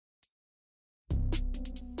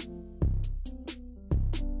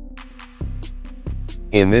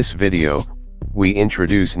In this video, we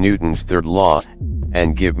introduce Newton's third law,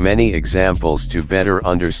 and give many examples to better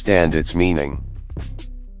understand its meaning.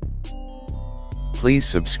 Please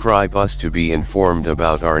subscribe us to be informed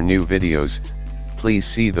about our new videos. Please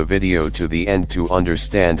see the video to the end to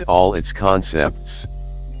understand all its concepts.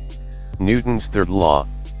 Newton's third law.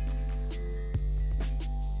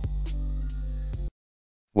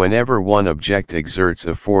 Whenever one object exerts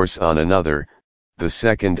a force on another, the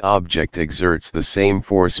second object exerts the same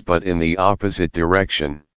force but in the opposite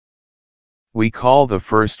direction. We call the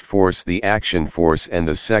first force the action force and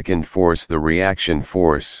the second force the reaction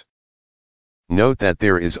force. Note that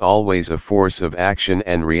there is always a force of action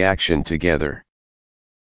and reaction together.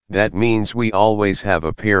 That means we always have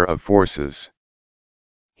a pair of forces.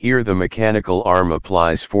 Here the mechanical arm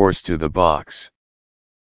applies force to the box.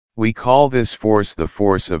 We call this force the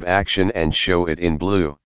force of action and show it in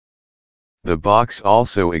blue. The box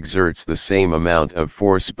also exerts the same amount of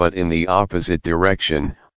force but in the opposite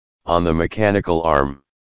direction, on the mechanical arm.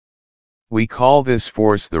 We call this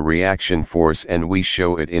force the reaction force and we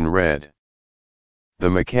show it in red. The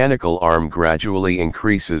mechanical arm gradually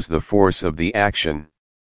increases the force of the action.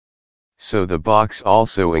 So the box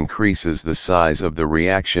also increases the size of the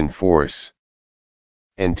reaction force,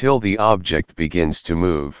 until the object begins to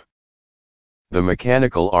move. The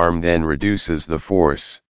mechanical arm then reduces the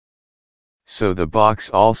force. So the box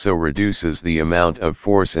also reduces the amount of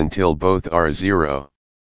force until both are zero.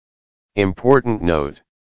 Important note.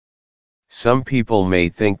 Some people may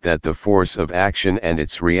think that the force of action and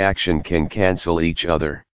its reaction can cancel each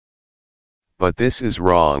other. But this is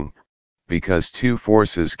wrong, because two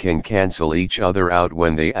forces can cancel each other out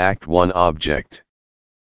when they act one object.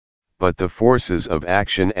 But the forces of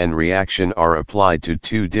action and reaction are applied to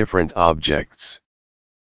two different objects.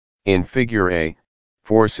 In Figure A,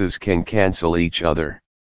 forces can cancel each other.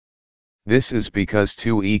 This is because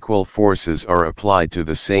two equal forces are applied to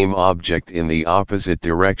the same object in the opposite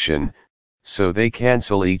direction, so they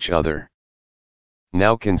cancel each other.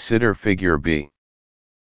 Now consider Figure B.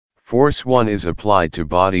 Force 1 is applied to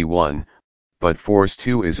body 1, but force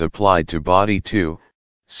 2 is applied to body 2,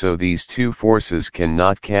 so these two forces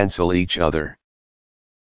cannot cancel each other.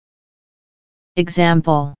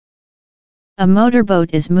 Example. A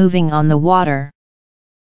motorboat is moving on the water.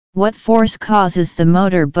 What force causes the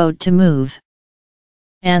motorboat to move?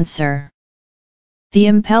 Answer. The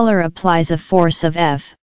impeller applies a force of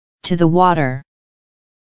F to the water.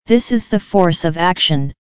 This is the force of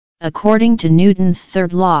action. According to Newton's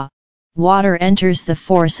third law, water enters the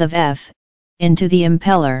force of F into the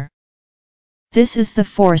impeller. This is the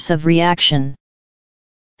force of reaction.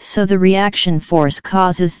 So the reaction force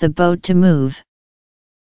causes the boat to move.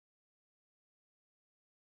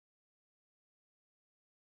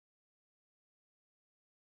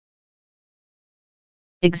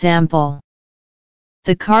 Example.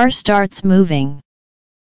 The car starts moving.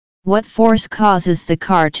 What force causes the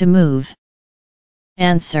car to move?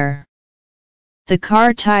 Answer. The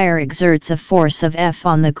car tire exerts a force of F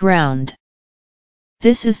on the ground.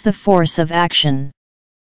 This is the force of action.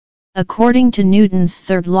 According to Newton's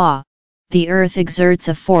third law, the earth exerts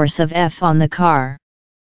a force of F on the car.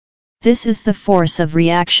 This is the force of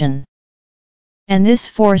reaction. And this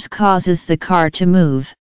force causes the car to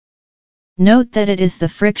move. Note that it is the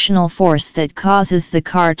frictional force that causes the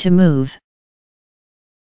car to move.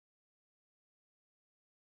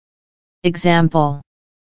 Example.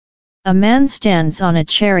 A man stands on a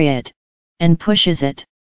chariot, and pushes it.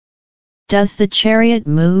 Does the chariot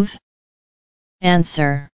move?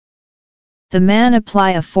 Answer. The man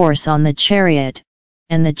apply a force on the chariot,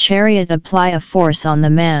 and the chariot apply a force on the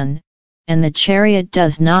man, and the chariot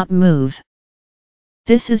does not move.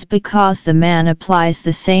 This is because the man applies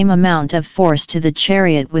the same amount of force to the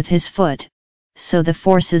chariot with his foot, so the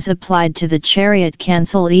forces applied to the chariot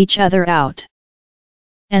cancel each other out.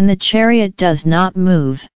 And the chariot does not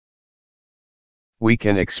move. We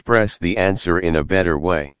can express the answer in a better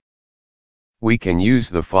way. We can use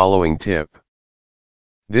the following tip.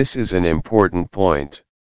 This is an important point.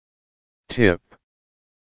 Tip.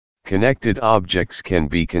 Connected objects can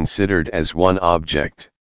be considered as one object.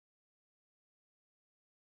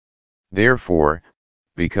 Therefore,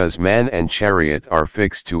 because man and chariot are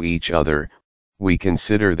fixed to each other, we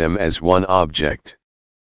consider them as one object.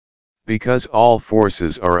 Because all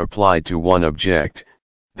forces are applied to one object,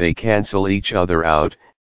 they cancel each other out,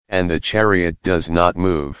 and the chariot does not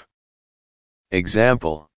move.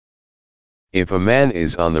 Example. If a man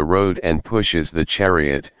is on the road and pushes the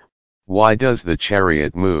chariot, why does the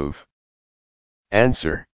chariot move?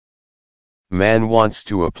 Answer. Man wants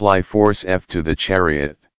to apply force F to the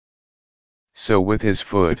chariot. So with his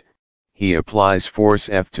foot, he applies force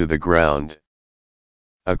F to the ground.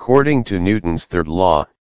 According to Newton's third law,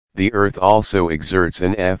 the earth also exerts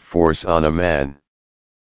an F force on a man.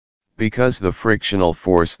 Because the frictional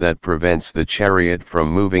force that prevents the chariot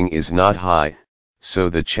from moving is not high, so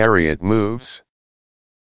the chariot moves.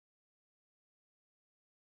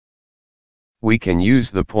 We can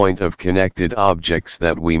use the point of connected objects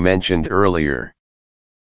that we mentioned earlier.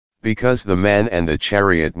 Because the man and the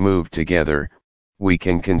chariot move together, we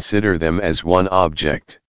can consider them as one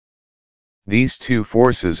object. These two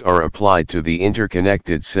forces are applied to the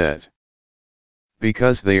interconnected set.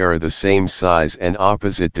 Because they are the same size and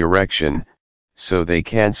opposite direction, so they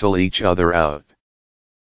cancel each other out.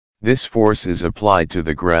 This force is applied to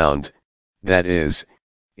the ground, that is,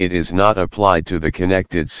 it is not applied to the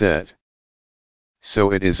connected set.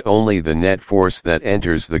 So it is only the net force that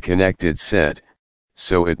enters the connected set,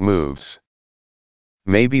 so it moves.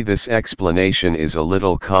 Maybe this explanation is a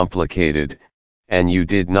little complicated, and you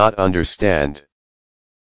did not understand.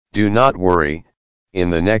 Do not worry, in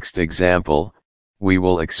the next example, we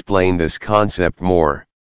will explain this concept more.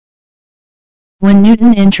 When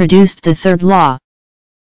Newton introduced the third law,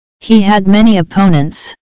 he had many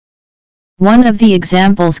opponents. One of the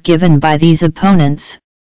examples given by these opponents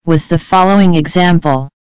was the following example.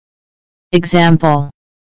 Example: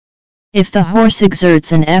 if the horse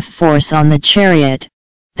exerts an F force on the chariot,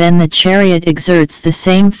 then the chariot exerts the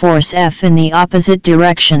same force F in the opposite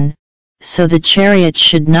direction, so the chariot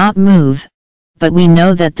should not move, but we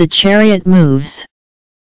know that the chariot moves.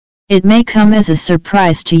 It may come as a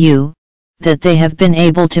surprise to you that they have been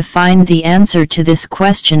able to find the answer to this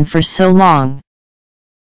question for so long.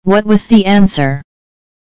 What was the answer?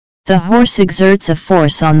 The horse exerts a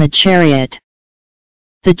force on the chariot.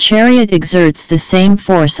 The chariot exerts the same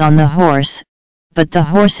force on the horse, but the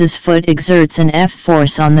horse's foot exerts an F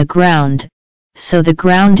force on the ground, so the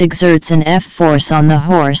ground exerts an F force on the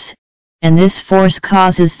horse, and this force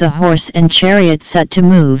causes the horse and chariot set to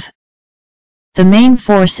move. The main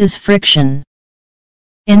force is friction.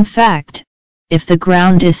 In fact, if the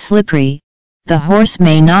ground is slippery, the horse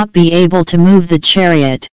may not be able to move the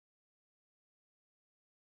chariot.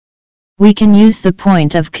 We can use the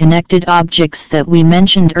point of connected objects that we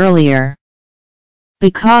mentioned earlier.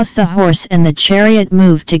 Because the horse and the chariot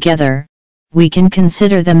move together, we can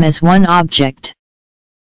consider them as one object.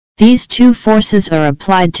 These two forces are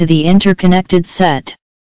applied to the interconnected set.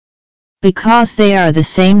 Because they are the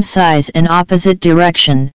same size and opposite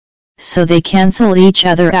direction, so they cancel each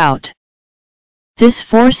other out. This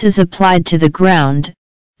force is applied to the ground,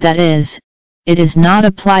 that is, it is not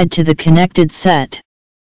applied to the connected set.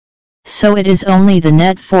 So it is only the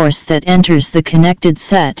net force that enters the connected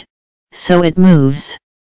set, so it moves.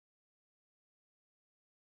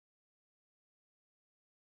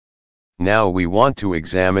 Now we want to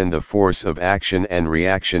examine the force of action and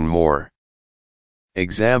reaction more.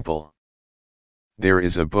 Example: there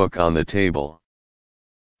is a book on the table.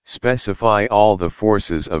 Specify all the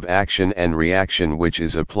forces of action and reaction which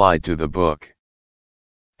is applied to the book.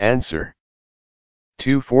 Answer: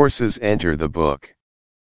 two forces enter the book.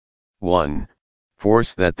 1.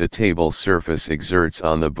 Force that the table surface exerts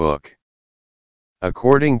on the book.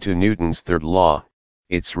 According to Newton's third law,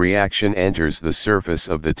 its reaction enters the surface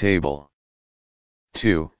of the table.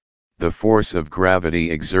 2. The force of gravity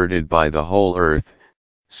exerted by the whole earth,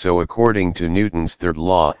 so according to Newton's third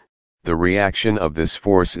law, the reaction of this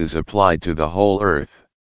force is applied to the whole earth.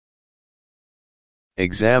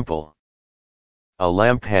 Example: a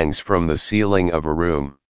lamp hangs from the ceiling of a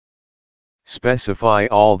room. Specify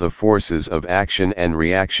all the forces of action and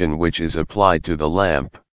reaction which is applied to the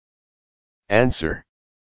lamp. Answer: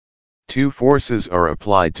 two forces are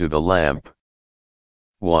applied to the lamp.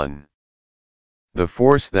 1. The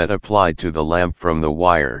force that applied to the lamp from the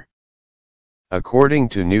wire. According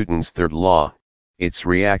to Newton's third law, its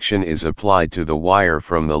reaction is applied to the wire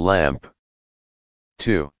from the lamp.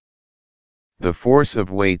 2. The force of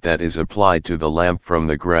weight that is applied to the lamp from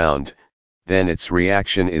the ground, then its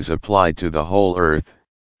reaction is applied to the whole earth,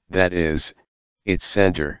 that is, its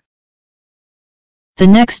center. The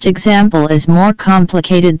next example is more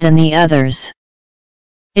complicated than the others.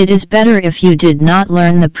 It is better if you did not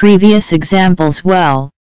learn the previous examples well.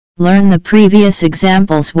 Learn the previous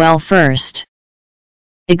examples well first.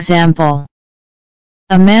 Example: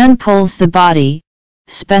 a man pulls the body.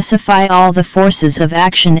 Specify all the forces of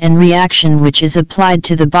action and reaction which is applied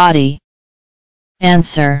to the body.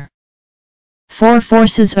 Answer: four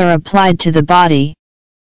forces are applied to the body.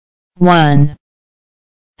 1.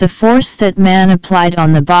 The force that man applied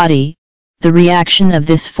on the body, the reaction of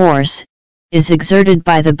this force, is exerted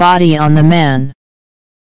by the body on the man.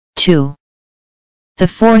 2. the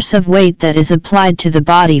force of weight that is applied to the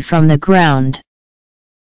body from the ground.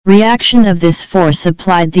 Reaction of this force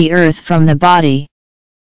applied the earth from the body.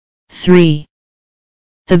 3.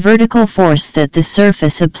 The vertical force that the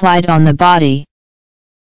surface applied on the body.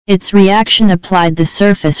 Its reaction applied the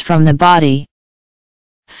surface from the body.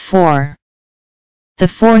 4. The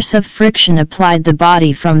force of friction applied the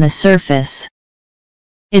body from the surface.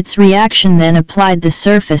 Its reaction then applied the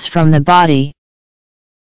surface from the body.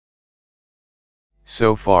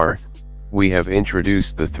 So far, we have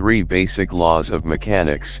introduced the three basic laws of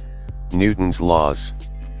mechanics, Newton's laws.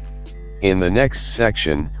 In the next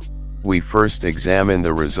section, we first examine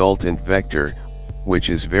the resultant vector, which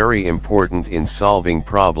is very important in solving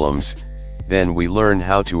problems. Then we learn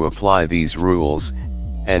how to apply these rules,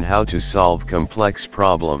 and how to solve complex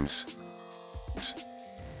problems.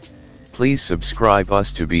 Please subscribe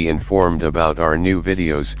us to be informed about our new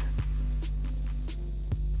videos.